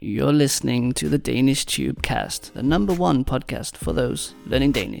You're listening to the Danish Tubecast, the #1 podcast for those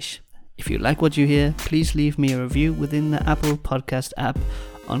learning Danish. If you like what you hear, please leave me a review within the Apple Podcast app,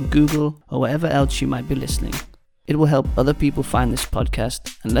 on Google, or wherever else you might be listening. It will help other people find this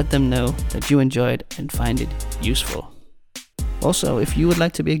podcast and let them know that you enjoy it and find it useful. Also, if you would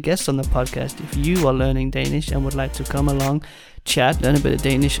like to be a guest on the podcast, if you are learning Danish and would like to come along, chat, learn a bit of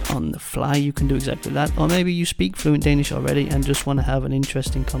Danish on the fly, you can do exactly that. Or maybe you speak fluent Danish already and just want to have an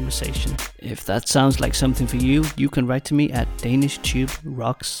interesting conversation. If that sounds like something for you, you can write to me at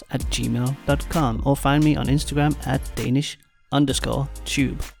danishtuberocks@gmail.com or find me on Instagram at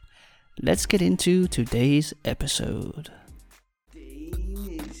danish_tube. Let's get into today's episode.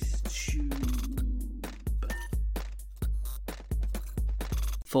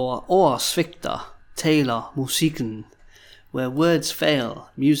 For ord svigter, taler musikken. Where words fail,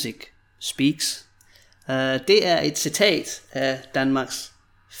 music speaks. Det er et citat af Danmarks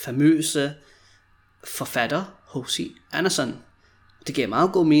famøse forfatter H.C. Andersen. Det giver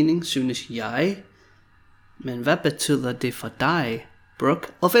meget god mening, synes jeg. Men hvad betyder det for dig, Brooke?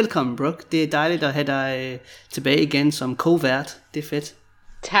 Og velkommen, Brooke. Det er dejligt at have dig tilbage igen som co-vært. Det er fedt.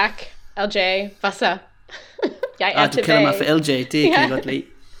 Tak, LJ. Hvad så? Jeg er du tilbage. kalder mig for LJ, det kan jeg godt lide.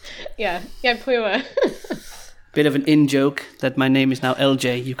 Ja, jeg prøver. Bit of an in-joke that my name is now LJ.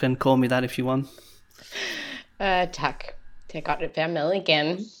 You can call me that if you want. Tak. Det er godt at være med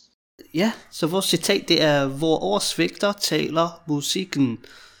igen. Ja, så vores citat, det er, hvor ord svigter, taler musikken.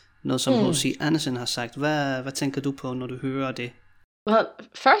 Noget som H.C. Andersen har sagt. Hvad tænker du på, når du hører det? Well,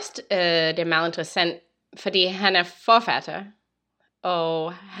 først, det er meget interessant, fordi han er forfatter,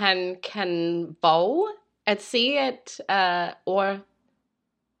 og han kan våge at sige et ord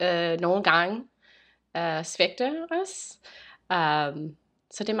nogle gange svigter os.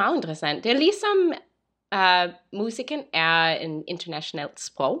 Så det er meget interessant. Det er ligesom, musikken er en internationalt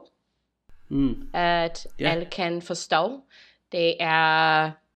sprog, at alle kan forstå. Det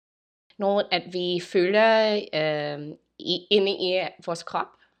er noget, at vi føler inde i vores krop.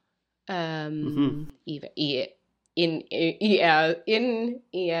 Ind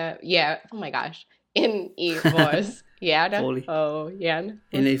i vores hjerter og hjerne.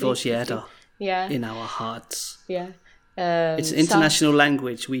 Ind i vores hjerter. Yeah. In our hearts. Yeah. It's international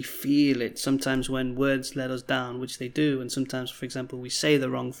language. We feel it sometimes when words let us down, which they do, and sometimes, for example, we say the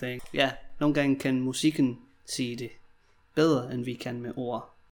wrong thing. Yeah, nogle gange kan musikken sige det bedre, end vi kan med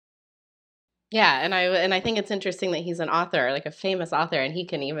ord. Yeah, and I think it's interesting that he's an author, like a famous author, and he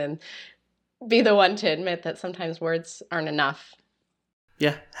can even be the one to admit that sometimes words aren't enough.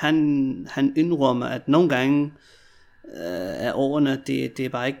 Ja, han indrømmer, at nogle gange er ordene, det er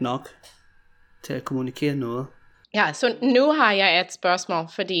bare ikke nok til at kommunikere noget. Ja, så nu har jeg et spørgsmål,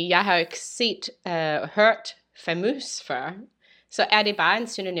 fordi jeg har ikke hørt famøs før. Så er det bare en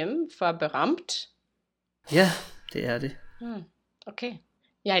synonym for berømt? Ja, det er det. Okay.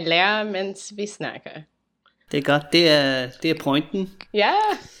 Jeg lærer, mens vi snakker. Det er godt. Det er pointen. Ja.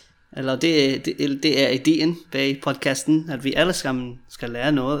 Eller det er ideen bag podcasten, at vi alle sammen skal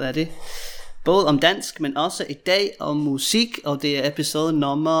lære noget af det. Både om dansk, men også i dag om musik, og det er episode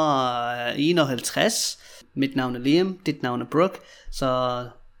nummer 51. Mit navn er Liam, dit navn er Brooke, så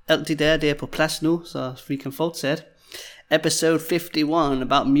alt det der, det er på plads nu, så vi kan fortsætte. Episode 51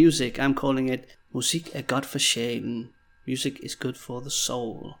 about music, I'm calling it, musik er godt for sjælen. Music is good for the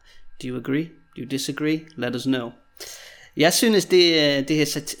soul. Do you agree? Do you disagree? Let us know. Jeg synes, det her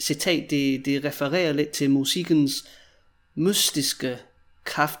citat, det refererer lidt til musikkens mystiske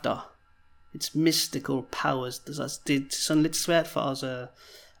kræfter. It's mystical powers. Det er sådan lidt svært for os at...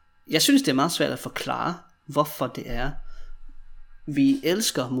 Jeg synes, det er meget svært at forklare, hvorfor det er. Vi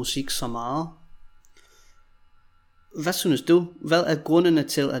elsker musik så meget. Hvad synes du? Hvad er grundene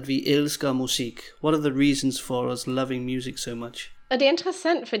til, at vi elsker musik? What are the reasons for us loving music so much? Og det er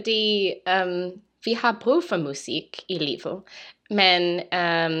interessant, fordi vi har brug for musik i livet. Men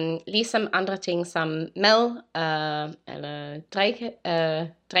ligesom andre ting som mad eller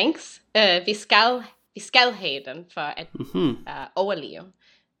drinks, vi skal have den for at overleve.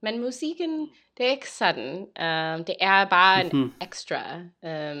 Men musikken, det er ikke sådan. Det er bare en ekstra,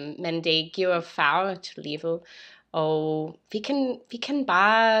 men det giver farve til livet. Og vi kan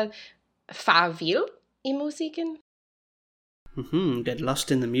bare fare vild i musikken. Get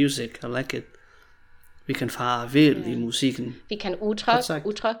lost in the music, I like it. Vi kan fare vild i musikken. Vi kan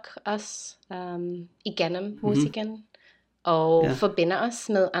udtrykke os igennem musikken. Og forbinde os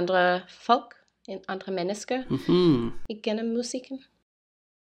med andre folk, andre mennesker igennem musikken.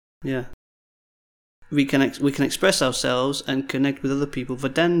 Yeah. We can express ourselves and connect with other people.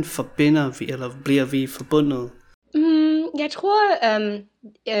 Hvordan forbinder vi, eller bliver vi forbundet? Jeg tror,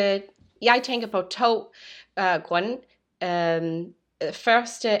 jeg tænker på to grunde.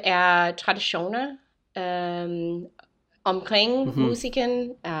 Første er traditioner omkring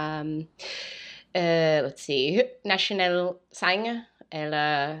musikken. Let's see, nationale sange,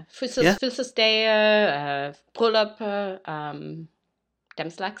 eller fødselsdage, bryllupper, dem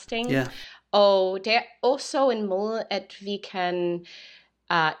slags ting. Ja. Og det er også en måde, at vi kan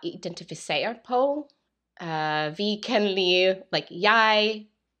identificere på. Vi kan lide, jeg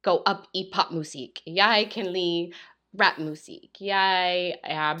går op i popmusik. Jeg kan lide rapmusik. Jeg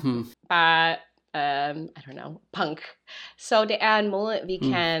er bare, I don't know, punk. Så det er en måde, vi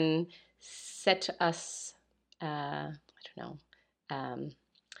kan sætte os, I don't know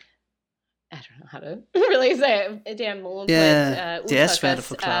how to really say it. Det er en måde på at det er svært at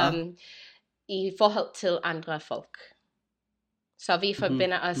forklare. I forhold til andre folk. Så vi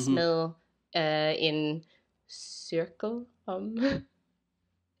forbinder os med en cirkel om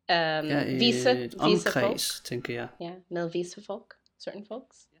et omkreds, folk. tænker jeg. Ja, med vise folk. Certain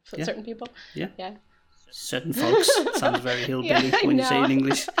folks. Certain people. Yeah. Certain folks. Sounds very hillbilly when you say it in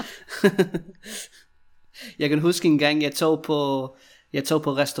English. Jeg kan huske en gang, jeg tog på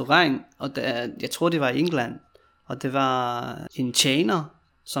restaurant, og jeg tror det var i England, og det var en tjener,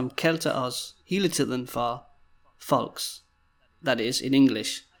 som kaldte os hele tiden for folks. That is in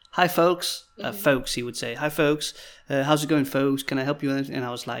English. Hi folks, folks he would say. Hi folks, how's it going folks? Can I help you? And I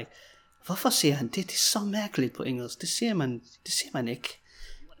was like, hvorfor siger han det? Det er så mærkeligt på engelsk. Det siger man ikke.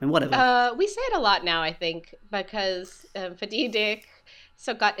 Men whatever. We say it a lot now, I think, because fordi det er ikke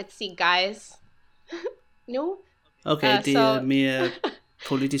så godt at sige guys nu. Okay, det er mere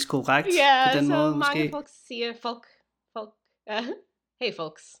politisk korrekt på den måde måske. Ja, så mange folk siger folk. Hey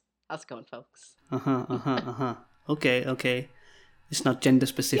folks, how's it going folks? Okay. It's not gender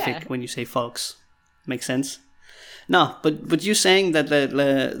specific when you say folks. Makes sense. No, but you're saying that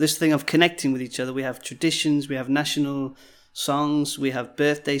this thing of connecting with each other, we have traditions, we have national songs, we have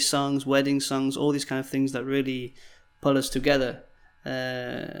birthday songs, wedding songs, all these kind of things that really pull us together.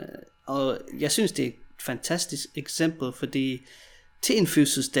 Og jeg synes, det er et fantastisk eksempel, fordi til en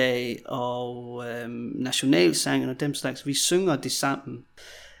fødselsdag og nationalsangen og dem slags, vi synger det sammen.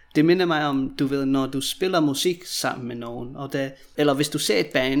 Det minder mig om, du ved, når du spiller musik sammen med nogen, eller hvis du ser et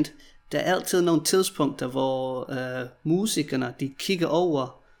band, der er altid nogle tidspunkter, hvor musikerne, de kigger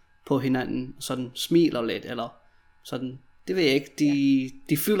over på hinanden, og sådan smiler lidt, eller sådan, det ved jeg ikke,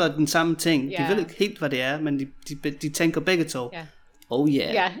 de føler den samme ting, de ved ikke helt, hvad det er, men de tænker begge to,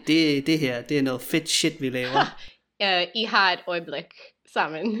 det her, det er noget fedt shit, vi laver. I har et øjeblik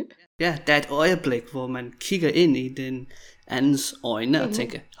sammen. Ja, der er et øjeblik, hvor man kigger ind i den andens øjne og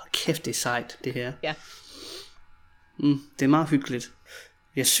tænker, kæft, det er sejt, det her. Ja. Det er meget hyggeligt.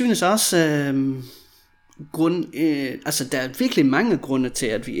 Jeg synes også, der er virkelig mange grunde til,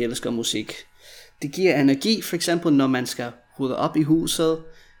 at vi elsker musik. Det giver energi, for eksempel, når man skal rydde op i huset,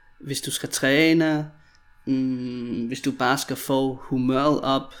 hvis du skal træne, hvis du bare skal få humøret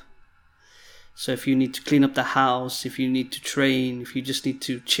op. So if you need to clean up the house, if you need to train, if you just need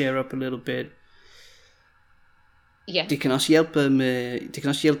to cheer up a little bit. Yeah. Det kan også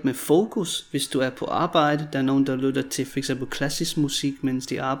hjælpe med fokus, hvis du er på arbejde. Der er nogen, der lytter til for eksempel klassisk musik, mens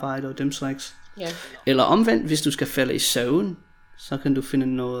de arbejder og dem slags. Yeah. Eller omvendt, hvis du skal falde i søvn, så kan du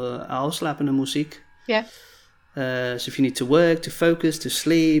finde noget afslappende musik. Yeah. So if you need to work, to focus, to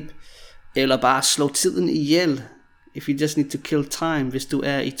sleep, eller bare slå tiden ihjel. If you just need to kill time, hvis du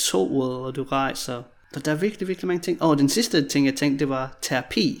er i toget, og du rejser. Så der er virkelig, virkelig mange ting. Den sidste ting, jeg tænkte, det var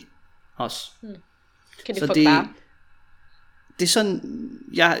terapi også. Kan du forklare? Det er sådan,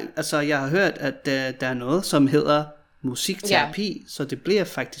 jeg har hørt, at der er noget, som hedder musikterapi, så det bliver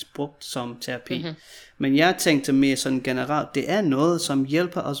faktisk brugt som terapi. Men jeg tænkte mere sådan generelt, det er noget, som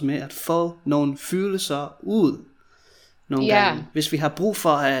hjælper os med at få nogle følelser ud nogle gange. Hvis vi har brug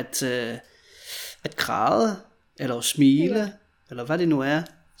for at græde, eller smile, eller hvad det nu er,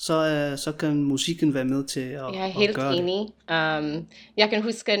 så kan musikken være med til at gøre det. Jeg er helt enig. Jeg kan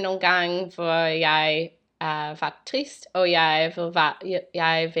huske nogle gange, hvor jeg var trist, og jeg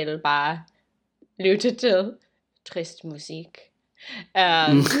vil bare lytte til trist musik.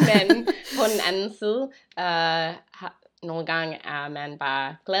 Men på den anden side, nogle gange er man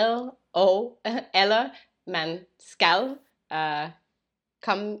bare glad, eller man skal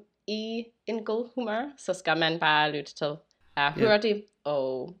komme i en god humør, så skal man bare lytte til hurtig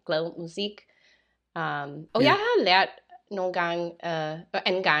og glad musik. Og jeg har lært nogle gange,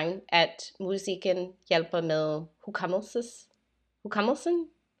 en gang, at musikken hjælper med hukommelsen.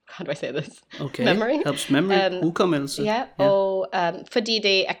 How do I say this? Okay, memory. Helps memory, hukommelse. Ja, og Og fordi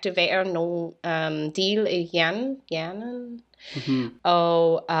det aktiverer nogle del i hjernen. Mhm.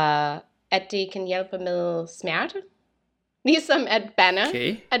 Og at det kan hjælpe med smerte. Ligesom at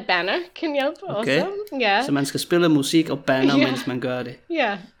banner kan hjælpe også. Ja. Så man skal spille musik og banner, mens man gør det.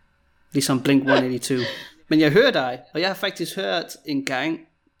 Ja. Ligesom Blink-182. Men jeg hører dig, og jeg har faktisk hørt en gang,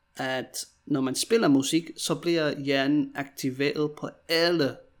 at når man spiller musik, så bliver hjernen aktiveret på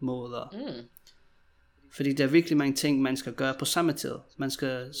alle måder. Fordi der er virkelig mange ting, man skal gøre på samme tid. Man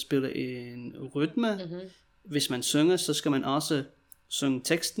skal spille en rytme. Hvis man synger, så skal man også synge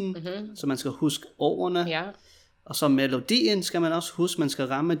teksten, så man skal huske ordene. Ja. Og så melodien skal man også huske, man skal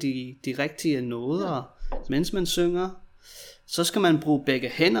ramme de rigtige noder, mens man synger. Så skal man bruge begge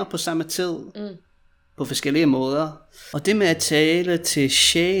hænder på samme tid, på forskellige måder. Og det med at tale til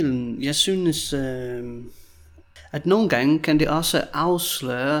sjælen, jeg synes, at nogle gange kan det også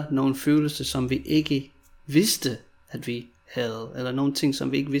afsløre nogle følelser, som vi ikke vidste, at vi havde. Eller nogle ting,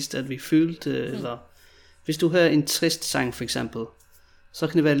 som vi ikke vidste, at vi følte. Eller hvis du hører en trist sang for eksempel, så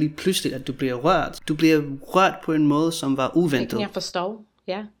kan det være lige pludselig, at du bliver rørt. Du bliver rørt på en måde, som var uventet. Det kan jeg forstå,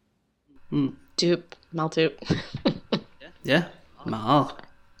 ja. Meget dyb. Ja, meget.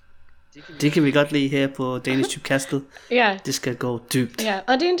 Det kan vi godt lide her på Danish Tubkastet. Ja. Det skal gå dybt. Ja,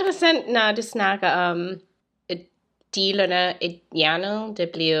 og det er interessant, når du snakker om delerne i hjernen, det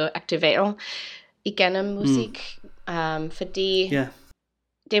bliver aktiveret igennem musik. Fordi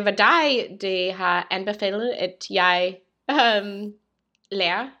det var dig, der har anbefalet, at jeg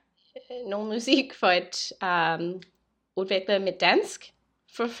lærer noget musik for at udvikle mit dansk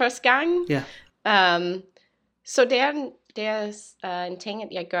for første gang. Så det er en ting, at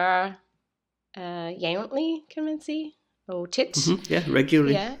jeg gør jævnligt, kan man sige, og tit.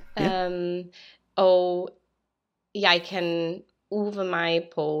 Regularly. Og jeg kan øve mig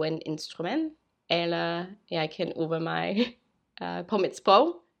på en instrument, eller jeg kan øve mig på mit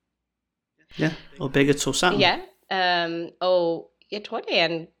sprog. Ja, og begge to sammen. Ja, og jeg tror, det er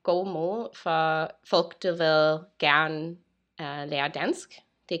en god måde for folk, der vil gerne lære dansk.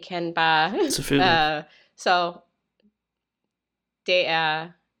 Det kan bare... Selvfølgelig. Så det er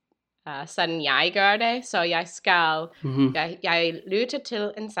sådan, jeg gør det. Så jeg skal... Jeg lytter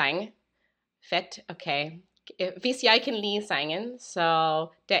til en sang. Fedt, okay. Hvis jeg kan lide sangen, så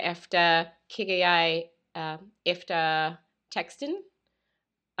derefter kigger jeg efter teksten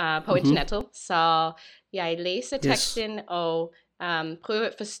på internettet. Så jeg læser teksten og prøver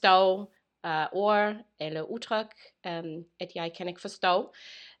at forstå ord eller udtryk, at jeg kan ikke forstå.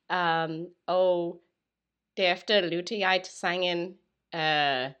 Og derefter lytter jeg til sangen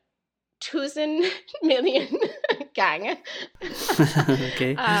 1000 million gange.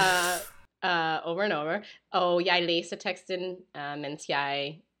 Okay. Over and over. Og jeg læser teksten, mens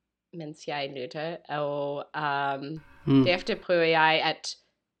jeg lytter. Og derefter prøver jeg at...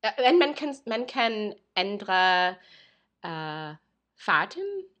 Man kan ændre farten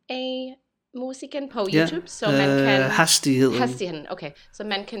af musikken på YouTube. Så man kan... Hastigheden. Okay. Så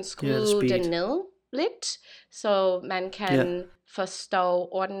man kan skrue den ned lidt. Så man kan forstå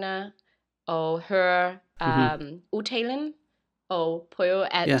ordene og høre udtalen. Og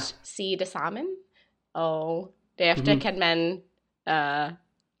prøve at sige det sammen. Og derefter kan man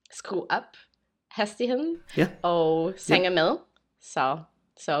skrue op hastigheden og synge med. Så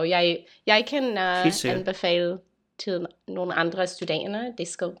jeg kan anbefale til nogle andre studerende,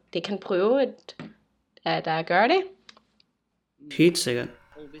 de kan prøve at gøre det. Helt sikkert.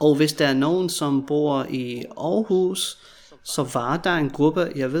 Og hvis der er nogen, som bor i Aarhus, så var der en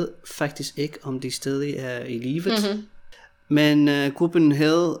gruppe, jeg ved faktisk ikke, om de stadig er i livet, men gruppen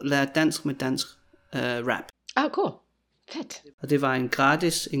hed Lær dansk med dansk rap. Cool. Fedt. Og det var en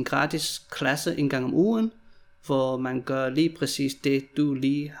gratis klasse en gang om ugen, hvor man gør lige præcis det, du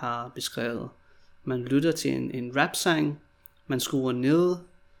lige har beskrevet. Man lytter til en rap-sang, man skruer ned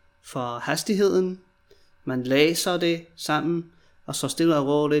for hastigheden, man læser det sammen, og så stille og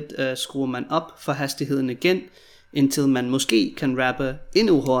roligt skruer man op for hastigheden igen, indtil man måske kan rappe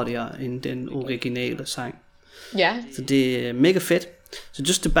endnu hurtigere end den originale sang. Så det er mega fedt. So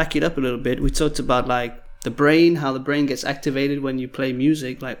just to back it up a little bit, we talked about like the brain, how the brain gets activated when you play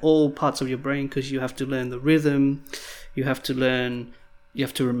music, like all parts of your brain, because you have to learn the rhythm, you have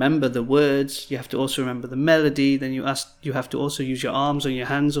to remember the words, you have to also remember the melody, then you have to also use your arms or your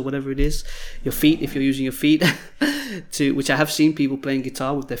hands or whatever it is, your feet if you're using your feet, which I have seen people playing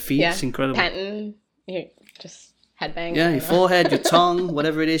guitar with their feet. It's incredible. Panting, just headbang. Yeah, your forehead, your tongue,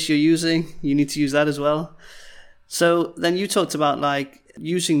 whatever it is you're using, you need to use that as well. So then you talked about like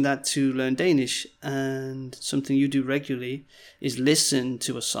using that to learn Danish, and something you do regularly is listen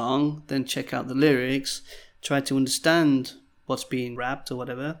to a song, then check out the lyrics, try to understand what's being rapped or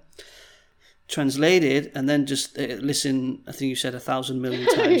whatever, translate it, and then just listen, I think you said 1,000 million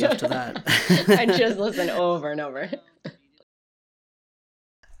times after that. I just listen over and over.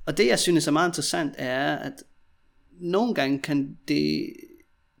 Og det, jeg synes er meget interessant, er, at nogle gange kan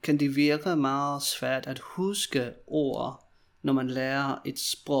det virke meget svært at huske ord, når man lærer et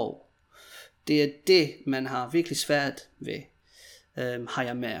sprog. Det er det, man har virkelig svært ved, har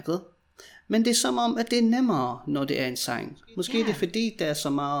jeg mærket. Men det er som om, at det er nemmere, når det er en sang. Måske det er fordi, der er så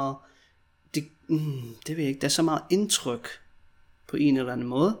meget, det ved jeg ikke, der er så meget indtryk på en eller anden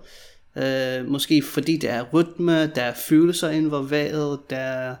måde. Måske fordi der er rytme, der er følelser involveret,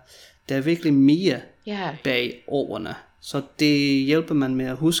 der er virkelig mere bag ordene. Så det hjælper man med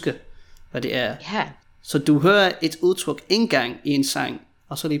at huske, hvad det er. Så du hører et udtryk en gang i en sang,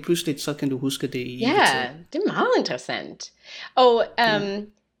 og så lige pludselig, så kan du huske det i evig tid. Det er meget interessant. Og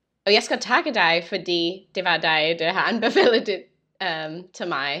jeg skal takke dig, fordi det var dig, der har anbefalet det til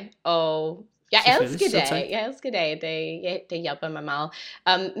mig. Og jeg elsker det. Det hjælper mig meget.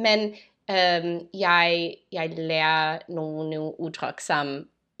 Men jeg lærer nogle udtryk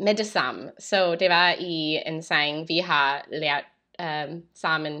med det samme. Så det var i en sang, vi har lært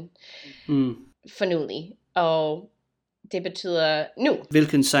sammen for nylig. Og det betyder nu.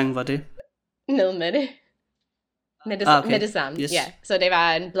 Hvilken sang var det? Ned med det. Med det samme. Yes. Yeah. Så det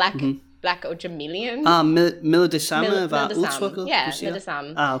var en Black og Chameleon. Med det samme var udtrykket? Ja, med det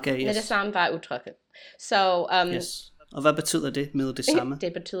samme. Okay, yes. Med det samme var udtrykket. Så, yes. Og hvad betyder det med det samme?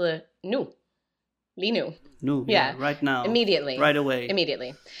 Det betyder nu. Lige nu. Nu, yeah, right now. Immediately. Right away.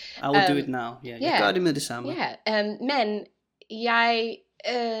 Immediately. I will do it now. Yeah, jeg gør det med det samme. Men jeg,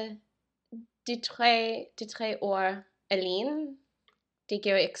 de tre ord alene, det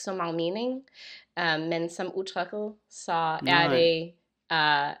giver ikke så meget mening. Men som udtrykket, så er det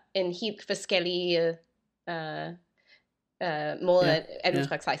en helt forskellig måde at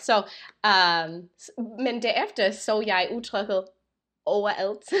udtrykke sig. Så, men derefter så jeg udtrykket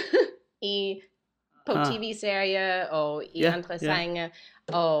overalt på tv-serier og i andre sange.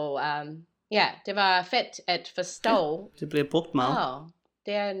 Og det var fedt at forstå. Det bliver brugt meget.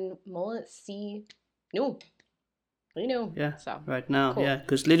 Det er en måde at sige nu. You know. Yeah, right now. Cool. Yeah,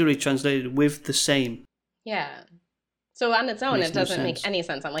 because literally translated with the same. Yeah. So on its own, it doesn't make any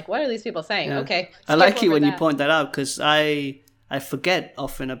sense. I'm like, what are these people saying? Yeah. Okay. I like it when you point that out, because I forget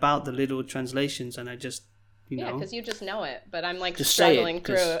often about the little translations, and I just, Yeah, because you just know it, but I'm like just struggling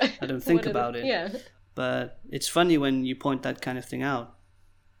through. I don't think about it. Yeah. But it's funny when you point that kind of thing out.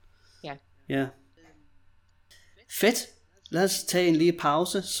 Yeah. Yeah. Fedt. Lad os tage en lille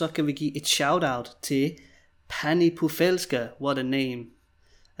pause, så kan vi give et shout-out til Pani Pufelska. What a name.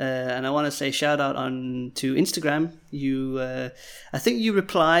 And I want to say shout out to Instagram. I think you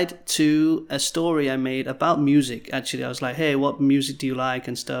replied to a story I made about music. Actually, I was like, hey, what music do you like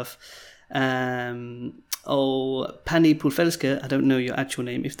and stuff. Pani Pufelska, I don't know your actual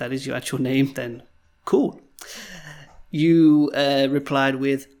name. If that is your actual name, then cool. You replied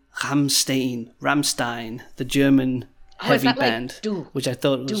with Rammstein, the German heavy band, like which I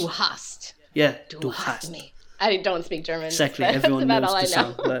thought was... Du hast. Yeah, du hast me. I don't speak German. Exactly, everyone knows the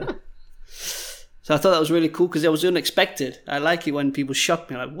song. But... So I thought that was really cool because it was unexpected. I like it when people shock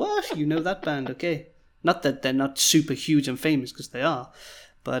me, like, what? You know that band? Okay. Not that they're not super huge and famous, because they are.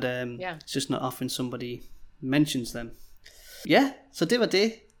 But it's just not often somebody mentions them. Ja, så det var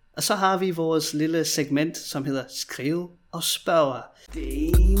det. Og så har vi vores lille segment, som hedder Skriv og Spørg.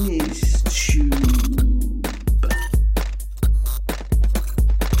 Danish Tube.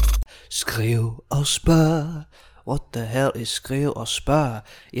 Skriv og Spørg. What the hell is Skriv og Spørg?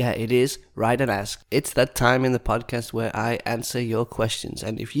 Yeah, it is Write and Ask. It's that time in the podcast where I answer your questions.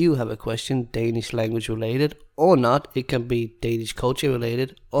 And if you have a question, Danish language related or not, it can be Danish culture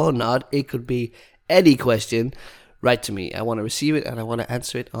related or not, it could be any question, write to me. I want to receive it and I want to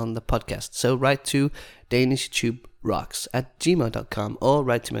answer it on the podcast. So write to danishtube@gmail.com or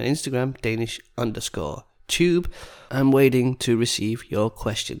write to me on Instagram, Danish_tube. I'm waiting to receive your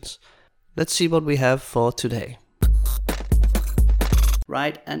questions. Let's see what we have for today.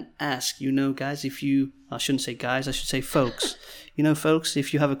 Write and ask. You know, guys, I shouldn't say guys, I should say folks. You know, folks,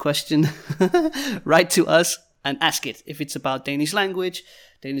 if you have a question, write to us and ask it. If it's about Danish language,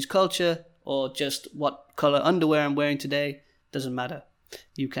 Danish culture, or just what color underwear I'm wearing today, doesn't matter.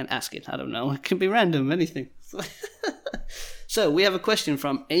 You can ask it. I don't know. It can be random, anything. So we have a question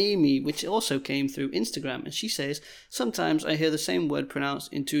from Amy, which also came through Instagram, and she says, sometimes I hear the same word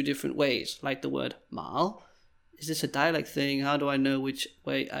pronounced in two different ways, like the word mal. Is this a dialect thing? How do I know which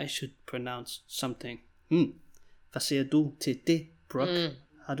way I should pronounce something? Hvad siger du til det, Brooke?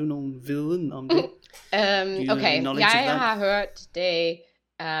 Har du nogen viden om det? Okay, jeg har hørt det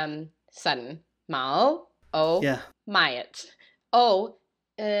sådan meget og meget. Og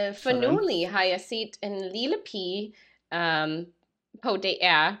for nylig har jeg set en lille pige på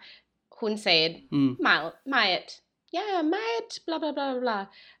DR. Hun sagde meget, meget. Ja, meget, bla bla bla bla.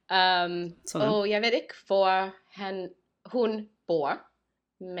 Og jeg ved ikke, hvor hun bor,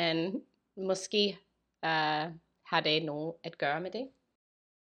 men måske har det noget at gøre med det.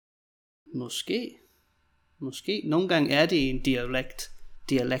 Måske. Nogle gange er det en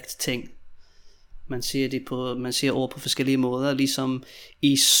dialekt ting. Man siger ord på forskellige måder, ligesom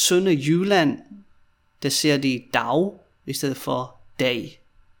i Sønderjylland, der siger de dag i stedet for dag.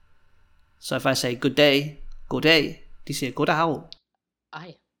 Så jeg faktisk sagde goddag, de siger goddag.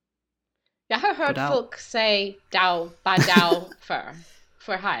 Ej. Jeg har hørt folk sige dag, bare dag før,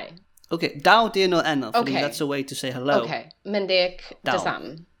 for hej. Okay, dag det er noget andet, fordi that's a way to say hello. Okay, men det er ikke det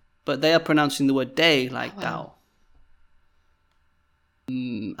samme. But they are pronouncing the word day like dag.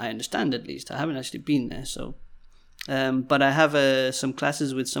 I understand at least. I haven't actually been there, so. But I have some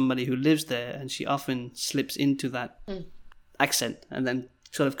classes with somebody who lives there, and she often slips into that accent and then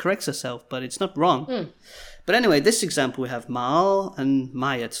sort of corrects herself, but it's not wrong. But anyway, this example we have mal and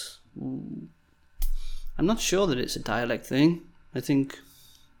mayat. I'm not sure that it's a dialect thing. I think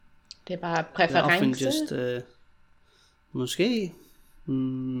det er bare præference. Often just måske.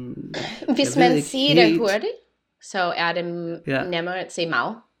 Hvis man siger det hurtigt, så er det nemmere at sige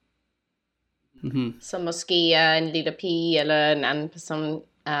mal. Så måske en lille pige eller en anden person,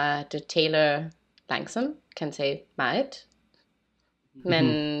 der taler langsomt, kan sige meget.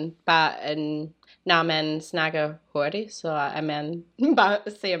 Men bare når man snakker hurtigt, så er man bare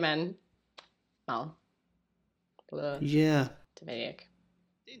siger man mal. Ja. Det ved jeg ikke.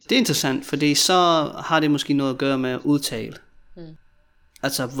 Det er interessant, fordi så har det måske noget at gøre med at udtale.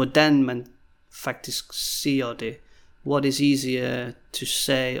 Altså hvordan man faktisk siger det. What is easier to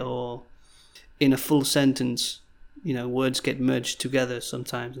say, or in a full sentence, words get merged together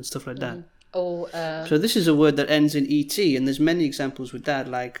sometimes and stuff like that. So this is a word that ends in et, and there's many examples with that,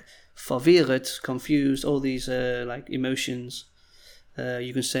 like forvirret, confused, all these like emotions.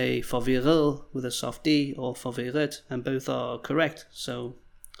 You can say forvirret with a soft D or forvirret, and both are correct. So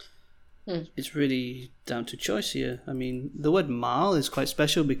it's really down to choice here. I mean, the word mal is quite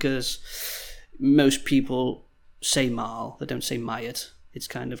special because most people say mal, they don't say mayat. It's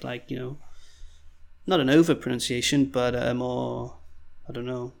kind of like, not an over pronunciation, but a more, I don't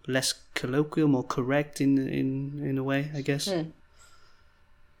know, less colloquial, more correct in a way, I guess.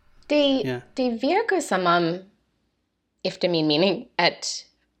 Det virker som om, efter min mening, at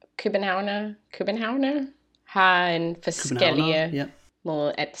københavner har en forskellige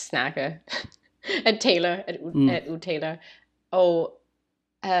måde at snakke, at tale, at udtale. Og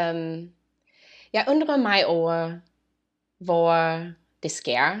jeg undrer mig over, hvor det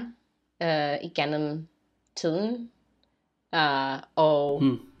sker igennem tiden, og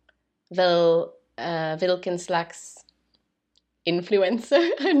hvilken slags influence,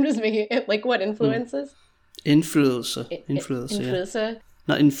 I'm just making it, like what influences? Influencer. Yeah.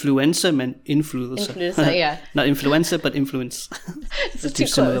 Not influencer, men influencer. Yeah. Not influencer, but influence. It's too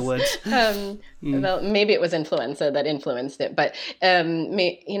similar close. Words. Well, maybe it was influenza that influenced it, but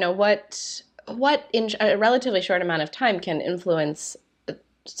what in a relatively short amount of time can influence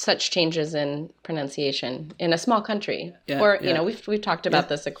such changes in pronunciation in a small country? We've talked about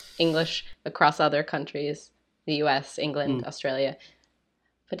this English across other countries, the US, England, Australia.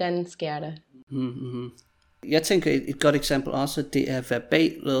 Hvordan sker det? Jeg tænker et godt eksempel også, det er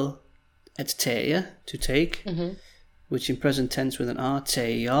verbalet at tage, to take, which in present tense with an R,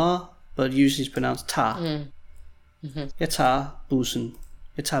 tager, but usually it's pronounced tar. Jeg tager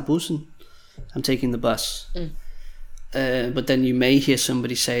bussen. I'm taking the bus. But then you may hear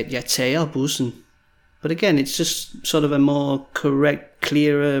somebody say, jeg tager bussen. But again, it's just sort of a more correct,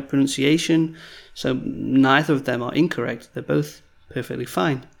 clearer pronunciation. So neither of them are incorrect. They're both perfectly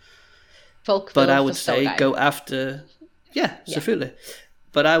fine. But I would say go after, selvfølgelig.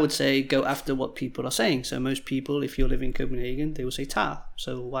 But I would say go after what people are saying. So most people, if you live in Copenhagen, they will say tar.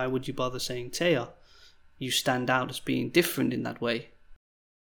 So why would you bother saying tager? You stand out as being different in that way.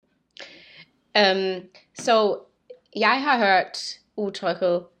 Så jeg har hørt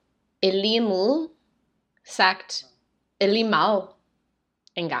udtrykket lige sagt lige meget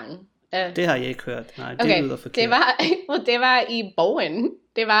en gang. Det har jeg ikke hørt. Nej, det lyder forkert. Det var i bogen.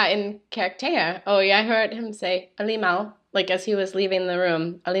 Det var en karakter, og jeg hørte ham sige lige meget, like as he was leaving the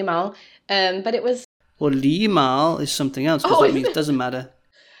room, lige meget. But it was... Well, lige meget is something else, because that means it doesn't matter.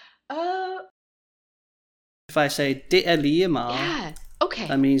 If I say, det er lige meget. Yeah, Okay.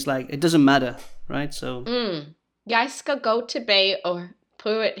 That means like, it doesn't matter, right? So, Jeg skal gå tilbage og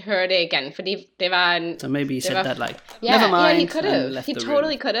prøve at høre det igen, fordi det var en... so maybe he said that like, yeah, never mind, yeah, he could and have. left He the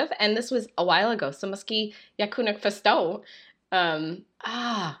totally room. could have, and this was a while ago, så måske jeg kunne ikke forstå.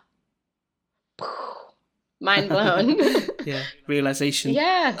 Mind blown. Yeah, realization.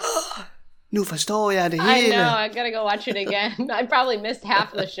 Yes. Nu forstår jeg det I hele. know, I gotta go watch it again. I probably missed half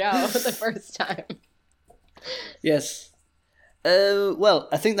the show the first time. Yes. Well,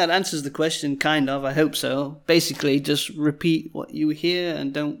 I think that answers the question, kind of. I hope so. Basically, just repeat what you hear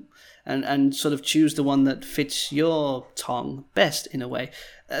and don't, and sort of choose the one that fits your tongue best in a way.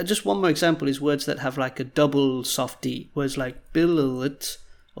 Just one more example is words that have like a double soft D. Words like billet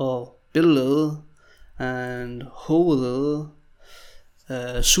or billet and hoved,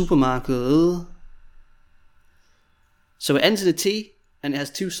 supermarket. So it ends in a T and it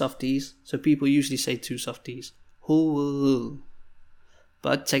has two soft Ds. So people usually say two soft Ds. Hoved.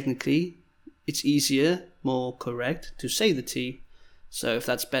 But technically, it's easier, more correct to say the T. So if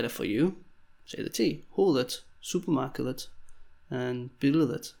that's better for you, say the T. Hoved, supermarket, and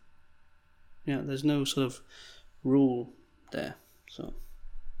billet. Yeah, there's no sort of rule there. So.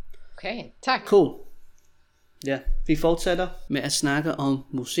 Okay, tak. Cool. Ja, vi fortsætter med at snakke om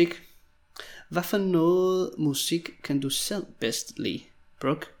musik. Hvad for noget musik kan du selv bedst lide?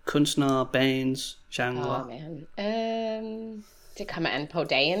 Brooke, kunstnere, bands, genre? Man. Det kommer an på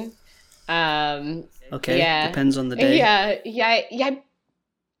dagen. Okay, yeah, depends on the day. Ja,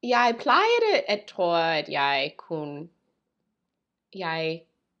 jeg plejede at tro, at jeg kunne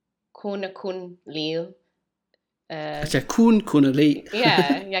lide. At jeg kunne lide.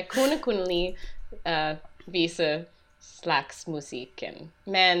 Ja, jeg kunne lide visse slags musikken.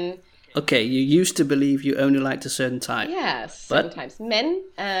 Men okay, you used to believe you only liked a certain type. yes, sometimes. Men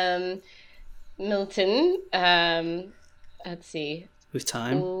Milton, let's see. With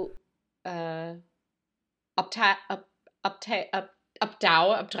time. Opdrager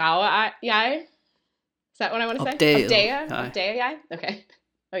jeg? Is that what I want to say? Opdager jeg? Okay.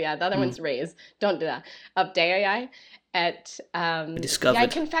 Oh yeah, the other one's raise. Don't do that. Opdager jeg at jeg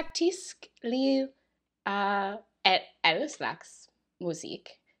kan faktisk lide at alle slags musik.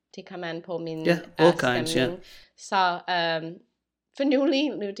 Det kommer an på min all kinds, yeah. Så for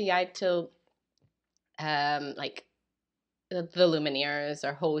nylig lyttede jeg til like The Lumineers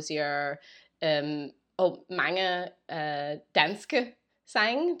og Hosier og mange danske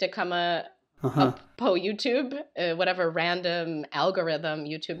sange, der kommer up på YouTube, whatever random algorithm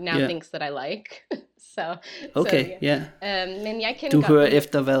YouTube now thinks that I like. Okay, so, yeah. Men jeg kan du hører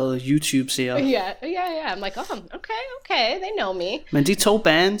efter, hvad YouTube siger. Yeah. I'm like, okay, they know me. Men de to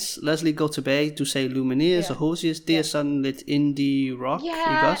bands, lad os lige gå tilbage. Du sagde Lumineers og Hosiers, det er sådan lidt indie rock,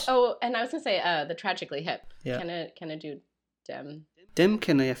 ikke også? Oh, and I was gonna say The Tragically Hip. Yeah. Can I do dem? Dem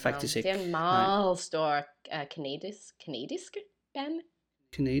kender jeg faktisk ikke. Det er en meget stor kanadisk band.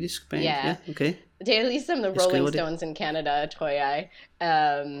 Kanadisk band, ja, okay. Det er ligesom The Rolling Stones in Canada, tror jeg.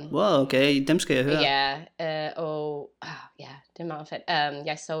 Wow, okay, dem skal jeg høre. Ja, det er meget fedt.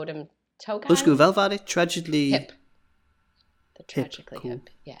 Jeg så dem 2 gange. Husk, hvad var det? Tragically Hip. The Tragically cool. Hip,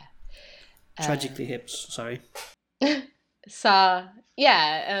 yeah. Tragically Hips, sorry. Så,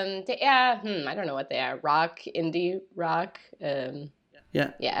 det er, I don't know what they are, rock, indie rock.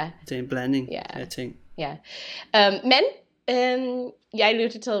 Det er en blanding af ting. Ja, men jeg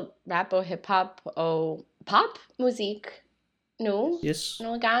lytter til rap og hip-hop og popmusik nu,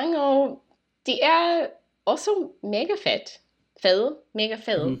 nogle gange, og det er også mega fedt. Mega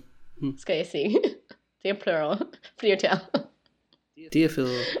fed, skal jeg sige. Det er plural, flertal. Det er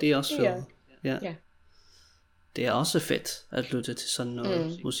fedt, det er også fedt. Ja. Det er også fedt at lytte til sådan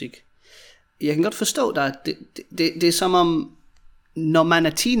noget musik. Jeg kan godt forstå dig. Det er som om, når man er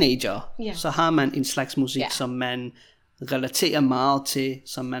teenager, så har man en slags musik, som man relaterer meget til,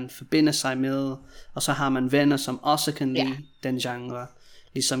 som man forbinder sig med, og så har man venner, som også kan lide den genre.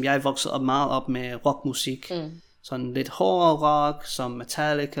 Ligesom jeg voksede meget op med rockmusik, sådan lidt hårdere rock, som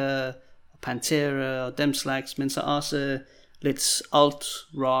Metallica, og Pantera, og dem slags, men så også lidt alt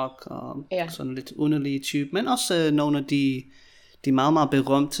rock, og sådan lidt underlige type, men også nogle af de meget, meget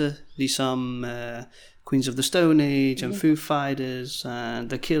berømte, ligesom Queens of the Stone Age, and Foo Fighters, and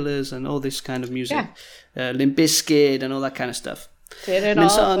The Killers, and all this kind of music. Limp Bizkit, and all that kind of stuff. Men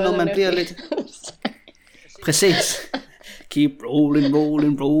så når man bliver lidt... Præcis. Keep rolling.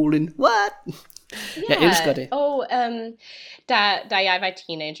 What? Jeg elsker det. Da jeg var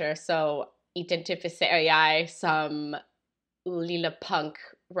teenager, så identificerer jeg som lille punk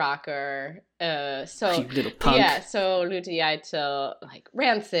rocker. Little punk. Ja, så lyttede jeg til like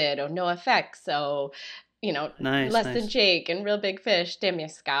Rancid og NoFX og you know, Nice, Less nice. Than Jake and Real Big Fish, det er mere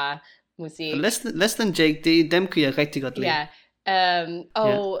ska-musik. Less Than Jake, dem kunne jeg rigtig godt lide. Ja,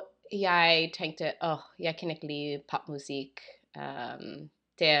 og jeg tænkte, jeg kan ikke lide popmusik.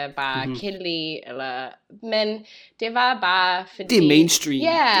 Det er bare kedeligt, men det var bare fordi... Det er mainstream.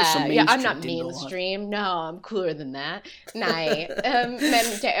 Yeah, det er så mainstream, I'm not mainstream. No, I'm cooler than that. Nej, men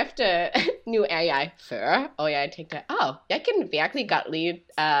derefter, nu er jeg 40, og jeg tænkte, jeg kan virkelig godt lide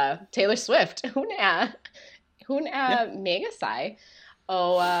Taylor Swift. Hun er mega sej.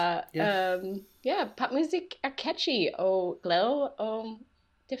 Og popmusik er catchy og glad, og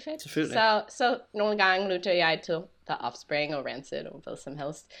det er fedt. Så nogle gange lytter jeg til The Offspring og Rancid og hvad som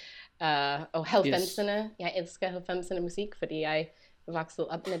helst. Og 90'erne. Jeg elsker 90'erne musik, fordi jeg voksede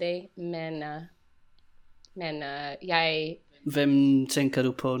op med det. Men jeg... Hvem tænker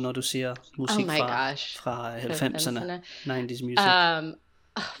du på, når du siger musik fra 90'erne? 90's music?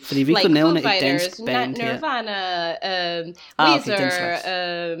 Fordi vi kunne nævne et dansk band her. Nirvana,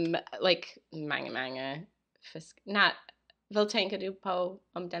 Weezer, mange fisk. Hvad tænker du på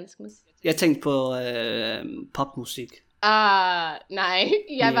om dansk musik? Jeg tænkte på popmusik. Nej,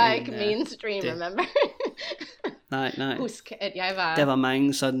 jeg var ikke mainstream, remember? nej. Husk, at jeg var... Der var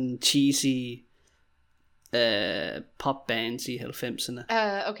mange sådan cheesy popbands i 90'erne.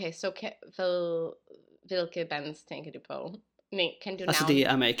 Okay, så hvilke bands tænker du på? Nej, kan du altså det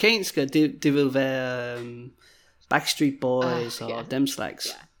amerikanske, det vil være Backstreet Boys og dem slags.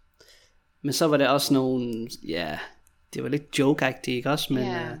 Yeah. Men så var der også nogle, det var lidt joke-agtigt, ikke også? Men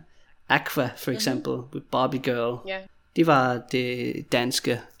Aqua, for eksempel, with Barbie Girl, det var det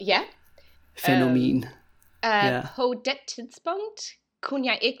danske fænomen. På det tidspunkt kunne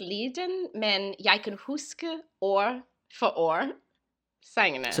jeg ikke lide den, men jeg kan huske år for år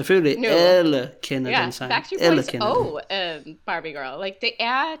sangene. Selvfølgelig, alle kender den sang. Alle kender den. Barbie Girl. Like, det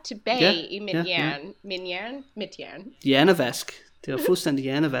er tilbage i mit hjerne. Hjernevask. Det var fuldstændig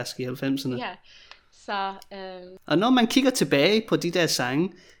hjernevask i 90'erne. Ja. Så, og når man kigger tilbage på de der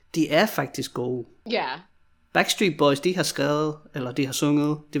sange, de er faktisk gode. Ja. Backstreet Boys, de har skrevet, eller de har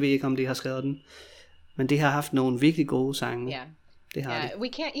sunget, det ved jeg ikke, om de har skrevet den, men de har haft nogle virkelig gode sange. Ja. Det har de. You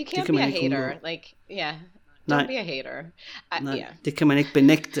can't be a hater. Like, don't be a hater. Nej, det kan man ikke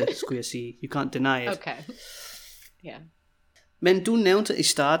benægte, skulle jeg sige. You can't deny it. Okay. Men du nævnte i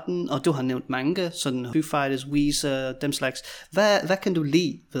starten, og du har nævnt mange, sådan Foo Fighters, Weezer, dem slags. Hvad kan du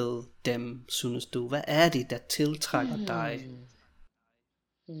lide ved dem, synes du? Hvad er det, der tiltrækker dig?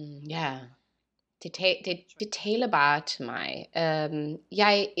 Det taler bare til mig.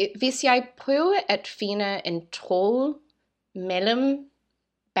 Hvis jeg prøver at finde en tråd mellem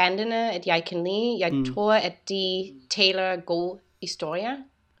bandene, at jeg kan lide, jeg tror, at de taler gode historier.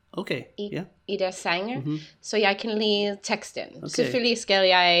 Okay, i deres sange, så jeg kan lide teksten. Okay. Selvfølgelig skal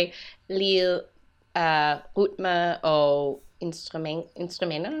jeg lide rytme og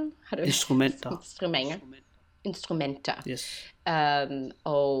instrumenter. Instrumenter. Yes.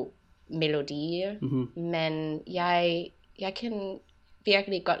 Og melodier. Men jeg kan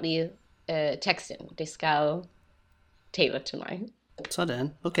virkelig godt lide teksten. Det skal tale til mig.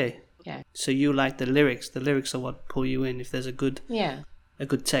 Sådan, okay. Yeah. So you like the lyrics. The lyrics are what pull you in if there's a good... A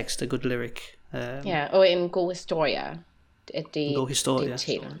good text, a good lyric. Og en god historie. En god historie.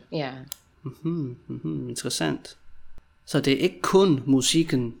 Ja. Interessant. Så det er ikke kun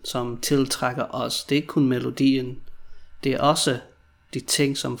musikken, som tiltrækker os. Det er ikke kun melodien. Det er også de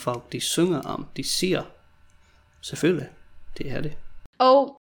ting, som folk de synger om. De siger. Selvfølgelig. Det er det.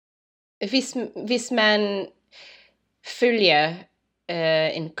 Og hvis man følger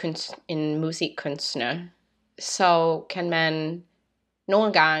en musikkunstner, så kan man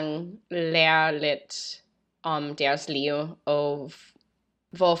nogle gange lære lidt om deres liv, og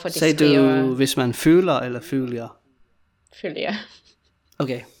hvorfor de skriver. Sagde du, hvis man føler eller følger? Følger.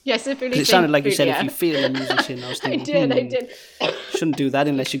 Okay. Ja, selvfølgelig. It sounded like you said if you feel a musician. I did. Shouldn't do that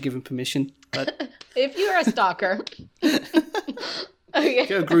unless you give him permission. But if you're a stalker. Okay.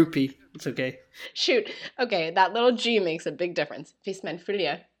 You're a groupie. It's okay. Shoot. Okay, that little G makes a big difference. Hvis man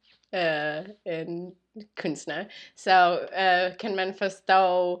følger en kunstner, så kan man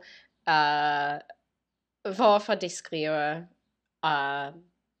forstå, hvorfor de skriver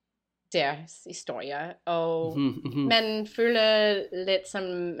deres historie, og man føler lidt som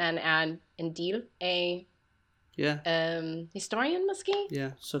man er en del af historien måske. Ja,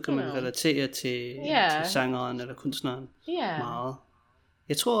 så kan man relatere til sangeren eller kunstneren meget.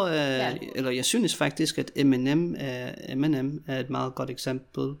 Jeg tror, eller jeg synes faktisk, at Eminem er et meget godt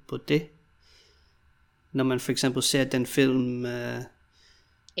eksempel på det. Når man for eksempel ser den film,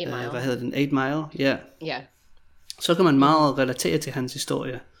 hvad hedder den, 8 Mile? Ja. Så kan man meget relatere til hans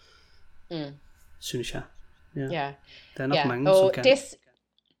historie. synes jeg. Ja. Ja. Der er nok mange, og som kan.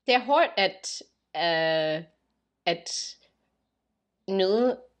 det er hårdt at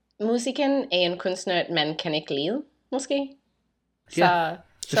nyde musikken af en kunstner, man kan ikke lide, måske. Ja,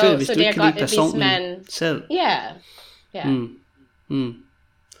 selvfølgelig, hvis så du det ikke er kan godt, lide personen man selv. Ja.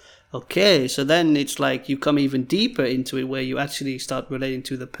 Okay, so then it's like you come even deeper into it, where you actually start relating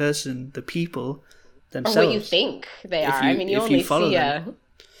to the person, the people themselves. Or what you think they are. I mean, you only see you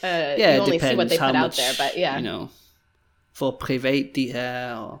only see what they put out there, but yeah. You know, for privat de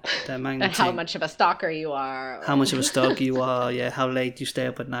er, og der er mange and ting. how much of a stalker you are. How much of a stalker you are, yeah, how late you stay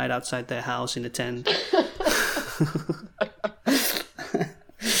up at night outside their house in a tent.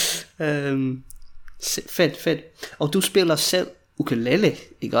 Fedt. Og du spiller selv ukulele,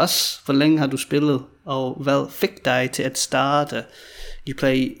 ikke også? Hvor længe har du spillet, og hvad fik dig til at starte? You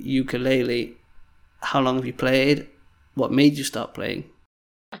play ukulele. How long have you played? What made you start playing?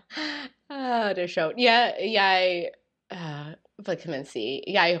 Det er sjovt. Ja, hvad kan man sige?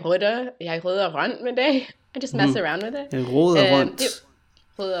 Jeg rydder rundt med det. I just mess around with it. Jeg roder rundt.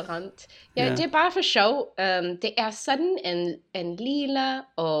 Rydder rundt. Ja, det er bare for sjov. Det er sådan en lille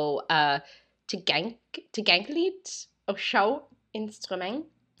og tilgængeligt og sjov instrument.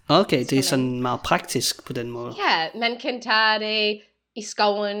 Okay, det er sådan meget praktisk på den måde. Ja, man kan tage det i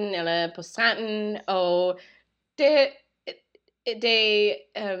skoven eller på stranden, og det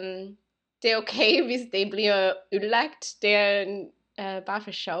er okay, hvis det bliver ødelagt. Det er bare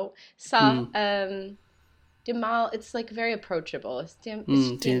for sjov. Så det er meget, it's like very approachable. Det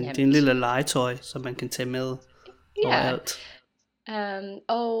er en lille legetøj, som man kan tage med overalt.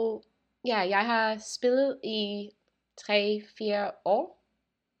 Og ja, jeg har spillet i 3-4 år.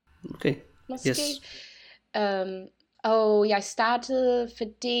 Okay, måske. Yes. Og jeg startede,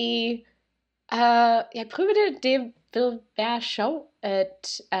 fordi jeg prøvede det ville være sjovt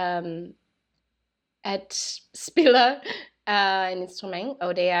at spille en instrument,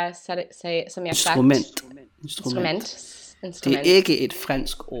 og det er, som jeg sagt... Instrument. Det er ikke et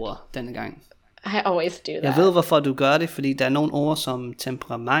fransk ord denne gang. I always do that. Jeg ved, hvorfor du gør det, fordi der er nogle ord som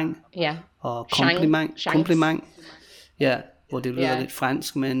temperament og kompliment. Ja, hvor det lyder lidt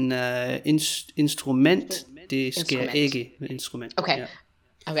fransk, men instrument, det sker ikke med instrument. Okay. Yeah.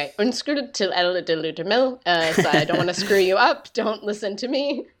 Okay, undskyld til alle, der lytter med, so I don't want to screw you up. Don't listen to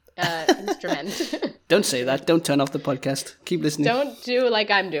me. Instrument. Don't say that. Don't turn off the podcast. Keep listening. Don't do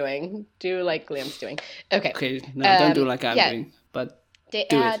like I'm doing. Do like Liam's doing. Okay. No, don't do like I'm doing. But det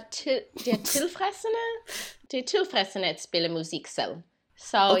er tilfredsende at spille musik selv.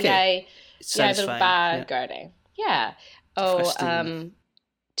 Så jeg vil bare gøre det. Ja. Og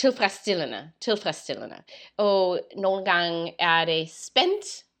tilfredsstillende. Og nogle gange er det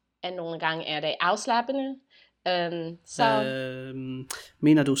spændt, og nogle gange er det afslappende.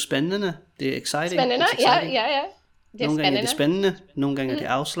 Mener du spændende? Det er exciting? Spændende, ja. Nogle gange er det spændende, nogle gange er det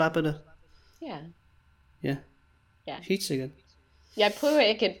afslappende. Ja. Helt sikkert. Jeg prøver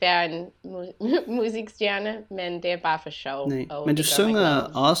ikke at være en musikstjerne, men det er bare for sjov. Men du synger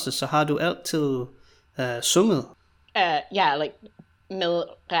også, så har du altid sunget? Like med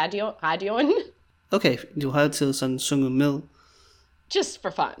radioen. Okay, du har altid sådan sunget med? Just for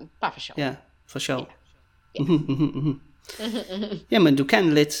fun, bare for sjov. Ja, for sjov. Jamen, du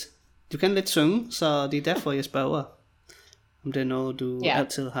kan lidt synge, så det er derfor, jeg spørger, om det er noget, du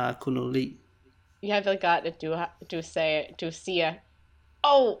altid har kunnet lide. Jeg ved godt, at du siger,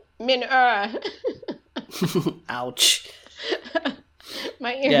 min øre. Ouch.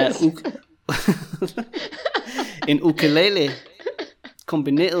 My ears. En ukulele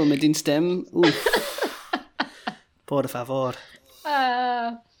kombineret med din stemme. Por favor.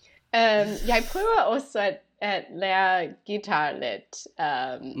 Jeg prøver også at lære guitar lidt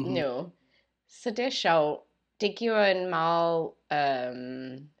nu. Så det er sjovt. Det giver en meget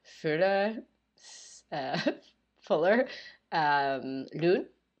fuller lyd.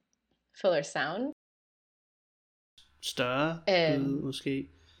 Fuller sound. Større lyd måske.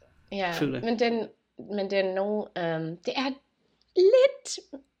 Ja, men det er det er lidt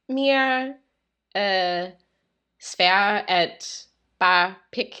mere svært at bare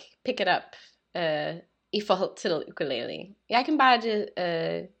pick it up i forhold til ukulele. Jeg kan bare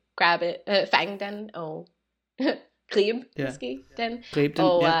fange den og gribe måske den. Gribe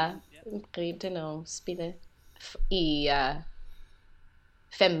den, gribe den og spille i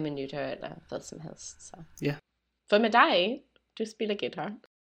 5 minutter eller hvad som helst. Så. Ja. For med dig, du spiller guitar.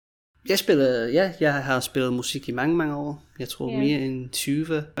 Jeg har spillet musik i mange, mange år. Jeg tror mere end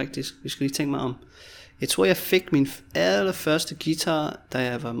 20 faktisk. Vi skal lige tænke mig om. Jeg tror, jeg fik min allerførste guitar, da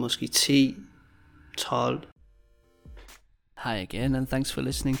jeg var måske 10, 12. Hi again, and thanks for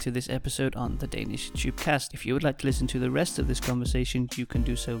listening to this episode on the Danish Tubecast. If you would like to listen to the rest of this conversation, you can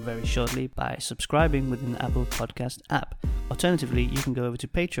do so very shortly by subscribing within the Apple Podcast app. Alternatively, you can go over to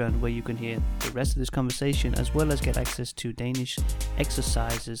Patreon, where you can hear the rest of this conversation, as well as get access to Danish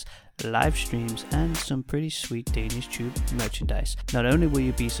exercises, live streams, and some pretty sweet Danish Tube merchandise. Not only will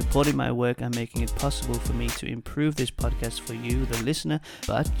you be supporting my work and making it possible for me to improve this podcast for you, the listener,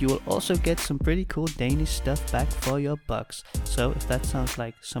 but you will also get some pretty cool Danish stuff back for your bucks. So if that sounds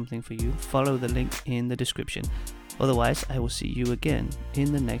like something for you, follow the link in the description. Otherwise, I will see you again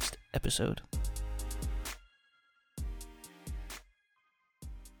in the next episode.